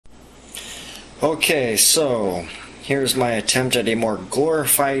Okay, so here's my attempt at a more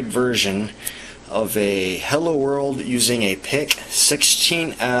glorified version of a Hello World using a PIC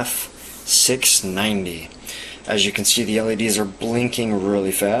 16F690. As you can see, the LEDs are blinking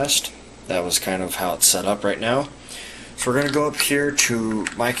really fast. That was kind of how it's set up right now. So we're going to go up here to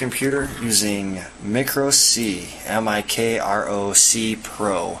my computer using MikroC, M-I-K-R-O-C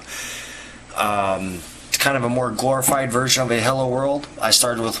Pro. It's kind of a more glorified version of a Hello World. I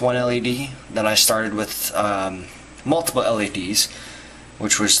started with one LED, then I started with multiple LEDs,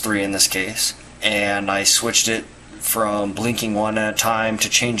 which was 3 in this case, and I switched it from blinking one at a time to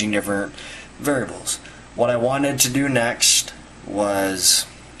changing different variables. What I wanted to do next was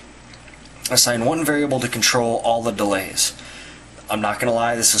assign one variable to control all the delays. I'm not going to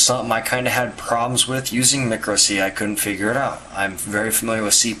lie, this is something I kind of had problems with using MikroC. I couldn't figure it out. I'm very familiar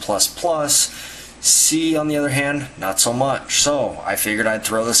with C++. C, on the other hand, not so much. So I figured I'd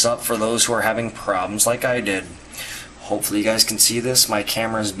throw this up for those who are having problems like I did. Hopefully you guys can see this. My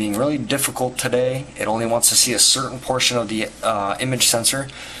camera is being really difficult today. It only wants to see a certain portion of the image sensor.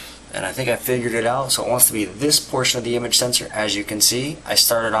 And I think I figured it out. So it wants to be this portion of the image sensor. As you can see, I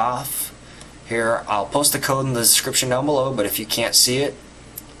started off here. I'll post the code in the description down below, but if you can't see it,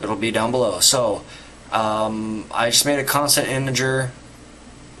 it'll be down below. So I just made a constant integer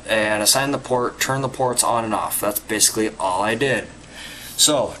and assigned the port, turned the ports on and off. That's basically all I did.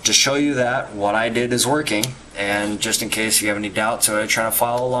 So to show you that what I did is working, and just in case you have any doubts or trying to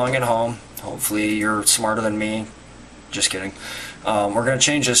follow along at home, hopefully you're smarter than me. Just kidding. We're going to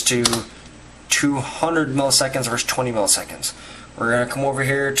change this to 200 milliseconds versus 20 milliseconds. We're going to come over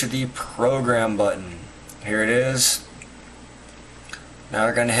here to the program button. Here it is. Now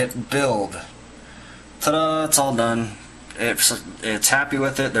we're going to hit build. Ta-da, it's all done. It's happy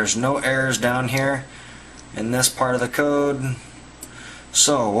with it. There's no errors down here in this part of the code.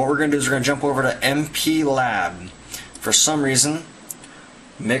 So what we're going to do is we're going to jump over to MPLAB. For some reason,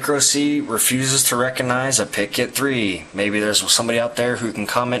 MikroC refuses to recognize a PIC 3. Maybe there's somebody out there who can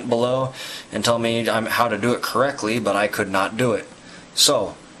comment below and tell me how to do it correctly, but I could not do it.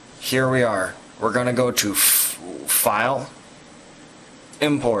 So here we are. We're going to go to File,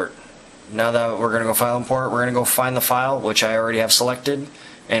 Import. Now that we're going to go File, Import, we're going to go find the file, which I already have selected,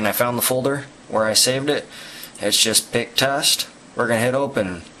 and I found the folder where I saved it. It's just PIC test. We're going to hit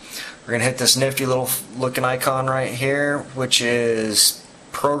Open. We're going to hit this nifty little looking icon right here, which is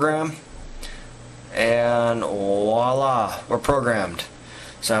Program, and voila, we're programmed.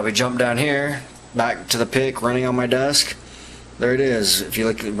 So now we jump down here, back to the PIC running on my desk. There it is. If you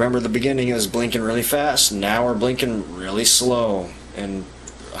look, remember the beginning, it was blinking really fast. Now we're blinking really slow in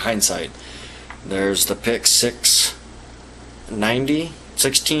hindsight. There's the PIC 690,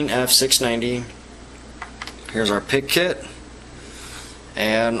 16F690. Here's our PIC kit,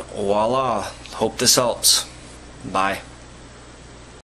 and voila. Hope this helps. Bye.